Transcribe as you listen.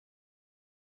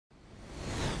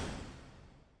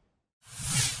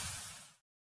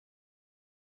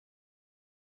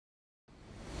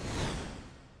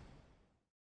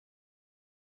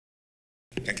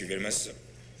Thank you very much, sir.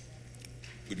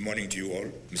 Good morning to you all,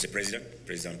 Mr. President,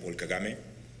 President Paul Kagame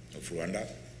of Rwanda,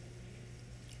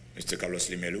 Mr. Carlos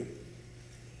Limelu,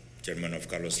 Chairman of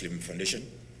Carlos Slim Foundation,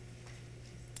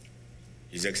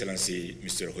 His Excellency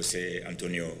Mr. Jose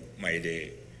Antonio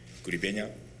Maide Curibena,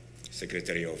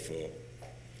 Secretary of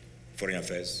Foreign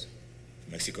Affairs,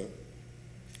 Mexico,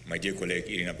 my dear colleague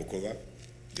Irina Bokova,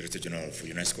 Director General of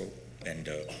UNESCO and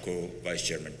co-Vice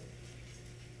Chairman,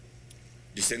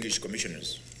 distinguished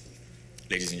commissioners,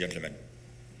 ladies and gentlemen,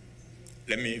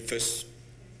 let me first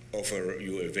offer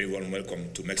you a very warm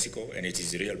welcome to Mexico, and it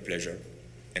is a real pleasure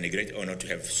and a great honor to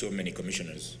have so many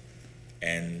commissioners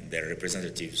and their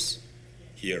representatives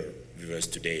here with us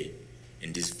today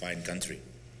in this fine country.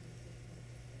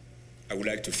 I would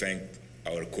like to thank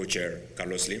our co-chair,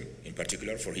 Carlos Slim, in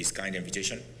particular, for his kind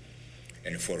invitation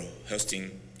and for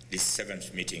hosting this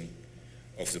 7th meeting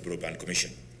of the Broadband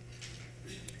Commission.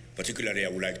 Particularly, I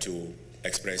would like to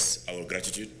express our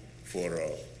gratitude for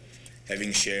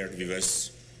having shared with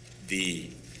us the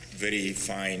very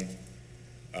fine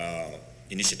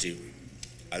initiative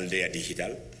Aldea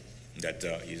Digital that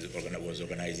was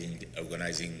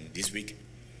organizing this week.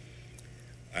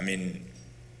 I mean,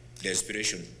 the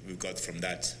inspiration we got from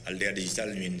that, Aldea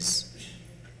Digital means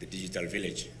the digital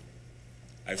village.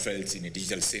 I felt in a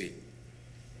digital city,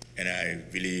 and I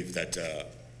believe that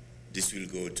this will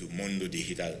go to Mundo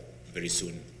Digital very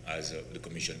soon as the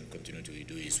Commission continues to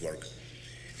do its work.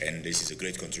 And this is a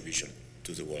great contribution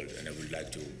to the world, and I would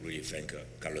like to really thank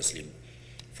Carlos Slim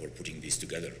for putting this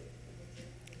together.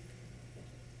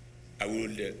 I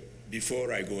would,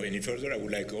 before I go any further, I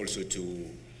would like also to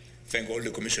thank all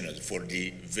the commissioners for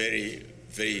the very,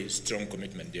 very strong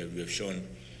commitment that we have shown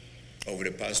over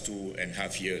the past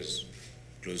 2.5 years,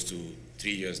 close to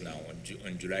 3 years now.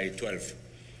 On July 12th,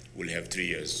 we'll have 3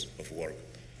 years of work.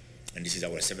 And this is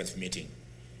our 7th meeting,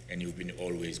 and you've been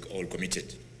always all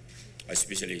committed.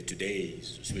 Especially today,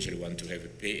 especially want to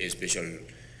pay a special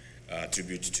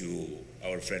tribute to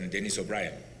our friend Dennis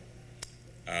O'Brien.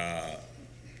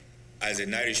 As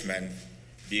an Irishman,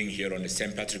 being here on the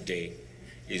St. Patrick's Day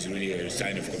is really a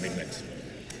sign of commitment.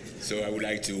 So I would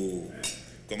like to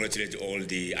congratulate all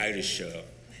the Irish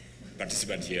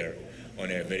participants here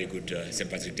on a very good St.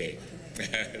 Patrick's Day.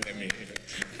 Let me.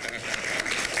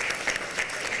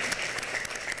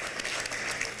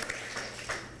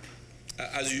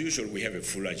 As usual, we have a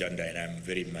full agenda, and I'm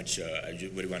very much, I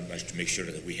very want much to make sure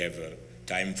that we have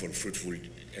time for fruitful,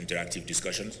 interactive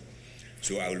discussions.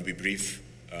 So I will be brief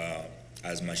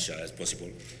as much as possible.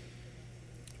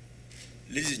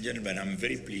 Ladies and gentlemen, I'm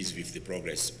very pleased with the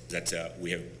progress that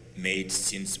we have made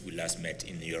since we last met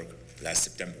in New York last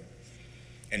September.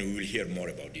 And we will hear more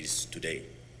about this today.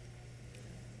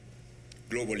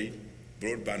 Globally,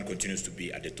 broadband continues to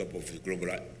be at the top of the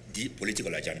global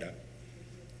political agenda,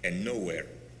 and nowhere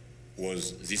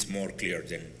was this more clear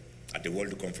than at the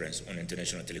World Conference on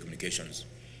International Telecommunications,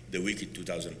 the week in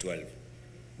 2012,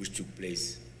 which took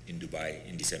place in Dubai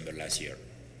in December last year.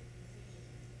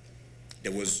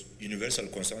 There was universal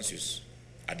consensus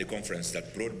at the conference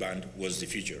that broadband was the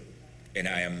future, and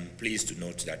I am pleased to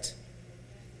note that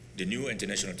the new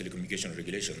international telecommunication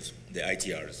regulations, the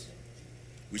ITRs,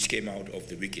 which came out of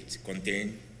the wicket,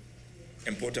 contain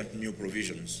important new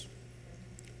provisions,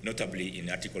 notably in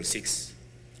Article 6,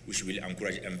 which will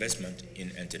encourage investment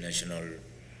in international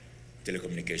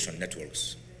telecommunication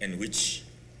networks, and which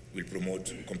will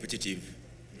promote competitive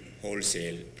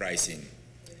wholesale pricing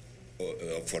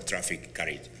for traffic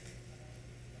carried.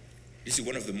 This is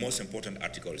one of the most important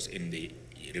articles in the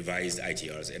revised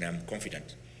ITRs, and I'm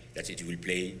confident that it will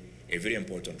play a very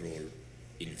important role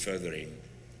in furthering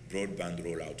broadband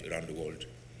rollout around the world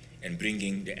and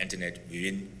bringing the internet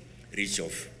within reach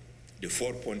of the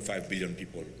 4.5 billion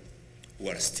people who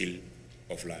are still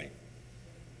offline.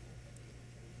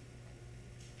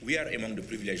 We are among the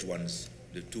privileged ones,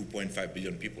 the 2.5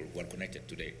 billion people who are connected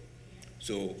today.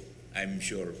 So I'm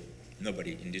sure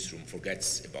nobody in this room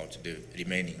forgets about the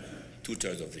remaining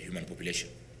 2/3 of the human population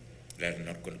that are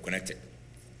not connected.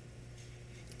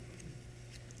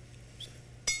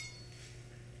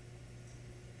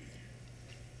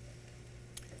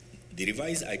 The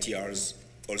revised ITRs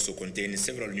also contain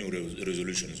several new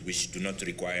resolutions which do not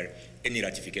require any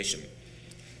ratification,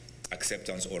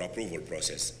 acceptance, or approval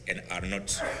process and are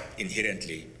not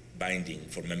inherently binding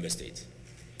for member states.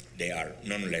 They are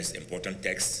nonetheless important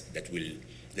texts that will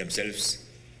themselves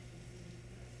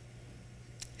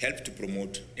help to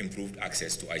promote improved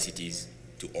access to ICTs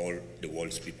to all the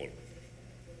world's people.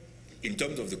 In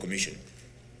terms of the Commission,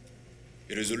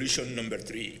 resolution number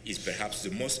 3 is perhaps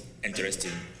the most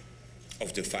interesting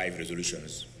of the 5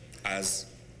 resolutions, as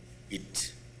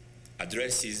it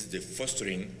addresses the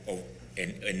fostering of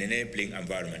an enabling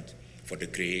environment for the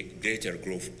greater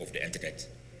growth of the internet.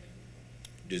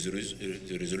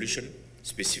 The resolution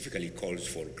specifically calls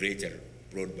for greater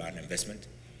broadband investment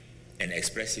and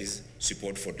expresses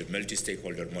support for the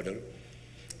multi-stakeholder model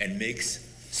and makes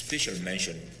special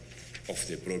mention of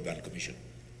the Broadband Commission.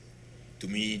 To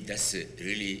me, that's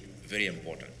really very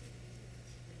important.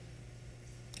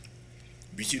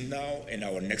 Between now and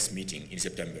our next meeting in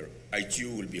September,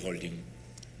 ITU will be holding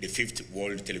the 5th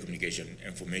World Telecommunication,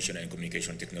 Information and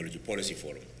Communication Technology Policy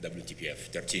Forum,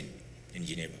 WTPF 13, in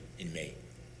Geneva in May.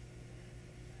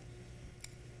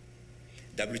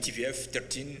 WTPF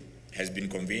 13 has been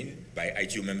convened by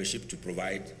ITU membership to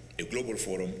provide a global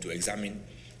forum to examine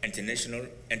international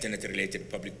internet-related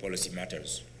public policy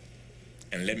matters.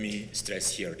 And let me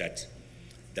stress here that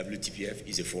WTPF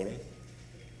is a forum,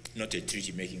 not a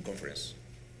treaty-making conference.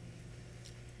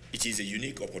 It is a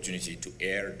unique opportunity to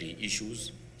air the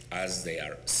issues as they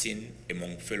are seen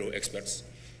among fellow experts,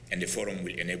 and the forum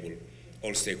will enable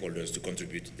all stakeholders to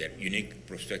contribute their unique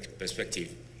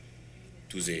perspective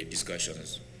to the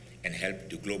discussions and help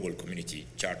the global community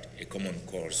chart a common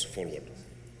course forward.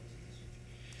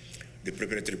 The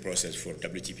preparatory process for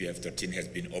WTPF 13 has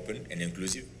been open and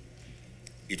inclusive.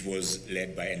 It was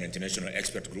led by an international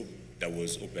expert group that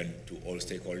was open to all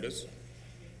stakeholders,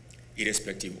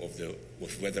 irrespective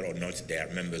of whether or not they are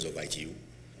members of ITU.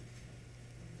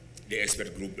 The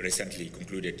expert group recently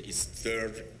concluded its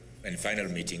third and final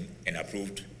meeting and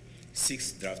approved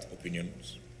 6 draft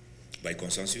opinions by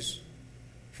consensus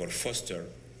for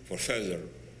further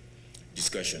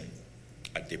discussion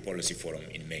at the policy forum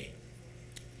in May.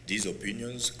 These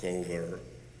opinions cover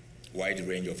a wide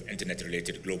range of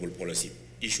internet-related global policy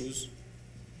issues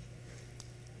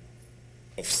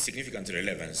of significant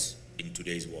relevance in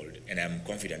today's world, and I'm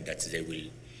confident that they will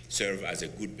serve as a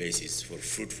good basis for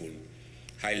fruitful,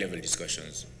 high-level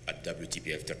discussions at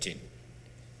WTPF 13.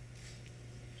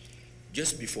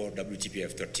 Just before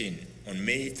WTPF 13, on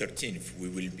May 13th, we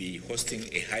will be hosting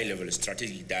a high-level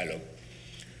strategic dialogue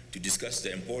to discuss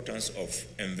the importance of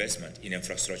investment in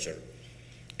infrastructure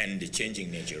and the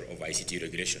changing nature of ICT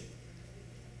regulation.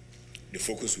 The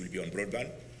focus will be on broadband,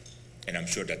 and I'm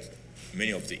sure that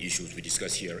many of the issues we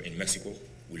discuss here in Mexico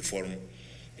will form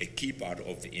a key part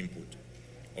of the input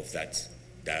of that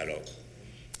dialogue.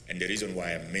 And the reason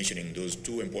why I'm mentioning those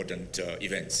 2 important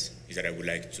events is that I would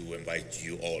like to invite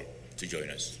you all to join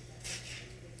us.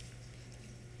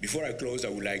 Before I close, I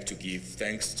would like to give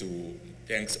thanks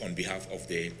on behalf of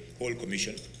the whole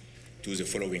Commission to the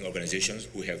following organizations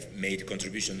who have made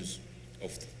contributions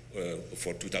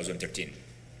for 2013.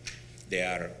 They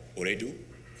are Ooredoo,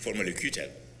 formerly QTEL.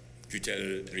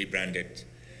 QTEL rebranded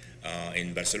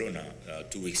in Barcelona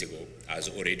 2 weeks ago as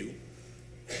Ooredoo.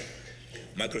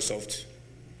 Microsoft,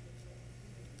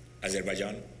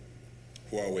 Azerbaijan,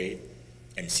 Huawei,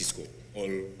 and Cisco all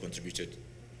contributed,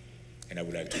 and I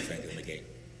would like to thank them again.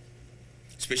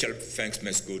 Special thanks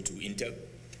must go to Intel,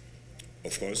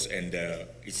 of course, and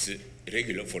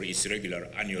its regular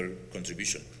annual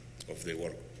contribution of the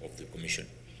work of the Commission.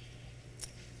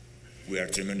 We are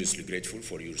tremendously grateful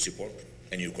for your support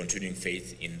and your continuing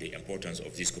faith in the importance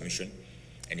of this Commission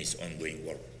and its ongoing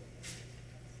work.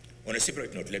 On a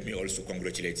separate note, let me also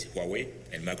congratulate Huawei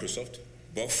and Microsoft,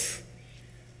 both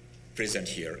present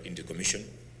here in the Commission,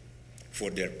 for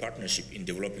their partnership in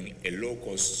developing a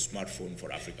low-cost smartphone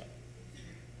for Africa.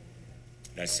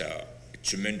 That's a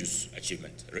tremendous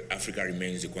achievement. Africa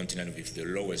remains the continent with the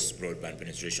lowest broadband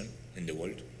penetration in the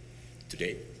world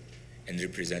today and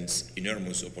represents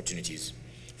enormous opportunities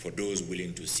for those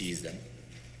willing to seize them.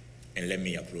 And let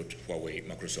me applaud Huawei,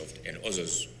 Microsoft, and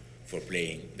others for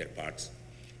playing their part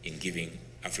in giving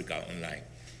Africa online,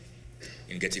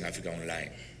 in getting Africa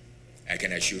online. I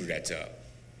can assure that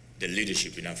the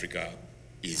leadership in Africa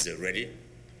is ready.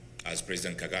 As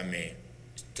President Kagame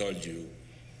told you,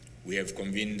 we have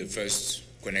convened the first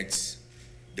Connect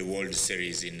the World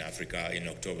series in Africa in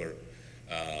October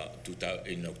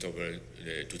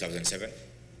 2007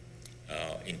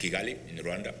 in Kigali, in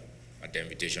Rwanda, at the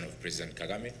invitation of President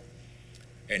Kagame.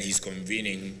 And he's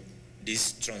convening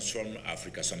this Transform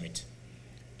Africa Summit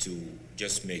to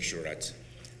just make sure that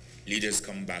leaders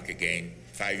come back again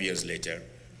 5 years later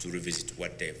to revisit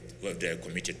what they're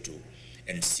committed to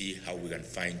and see how we can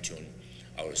fine-tune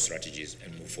our strategies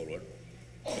and move forward.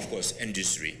 Of course,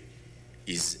 industry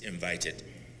is invited.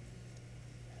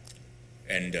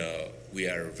 And we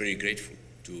are very grateful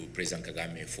to President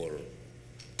Kagame for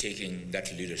taking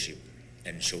that leadership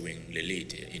and showing the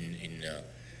lead in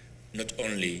not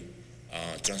only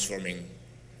transforming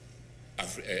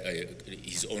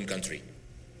his own country,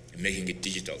 making it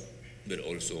digital, but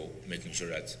also making sure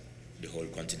that the whole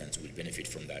continent will benefit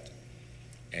from that.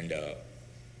 And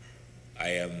I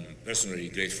am personally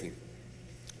grateful,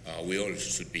 we all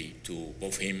should be, to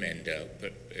both him and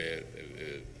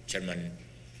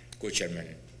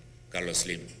co-chairman Carlos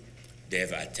Slim. They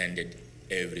have attended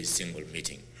every single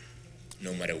meeting,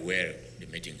 no matter where the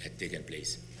meeting had taken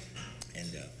place. And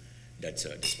that's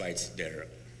despite their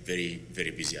very,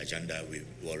 very busy agenda, we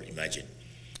all imagine.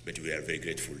 But we are very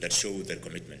grateful. That shows their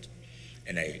commitment.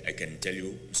 And I can tell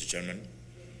you, Mr.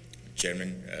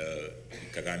 Chairman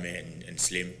Kagame and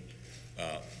Slim,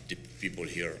 the people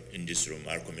here in this room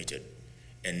are committed.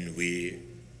 And we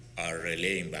are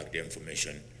relaying back the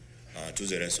information to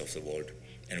the rest of the world.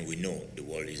 And we know the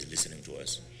world is listening to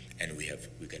us, and we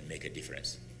can make a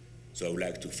difference. So I would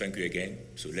like to thank you again.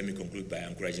 So let me conclude by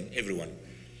encouraging everyone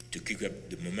to keep up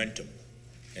the momentum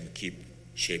and keep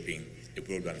shaping a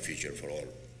broadband future for all.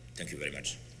 Thank you very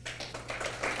much.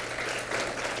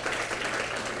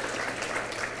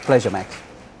 Pleasure, Max.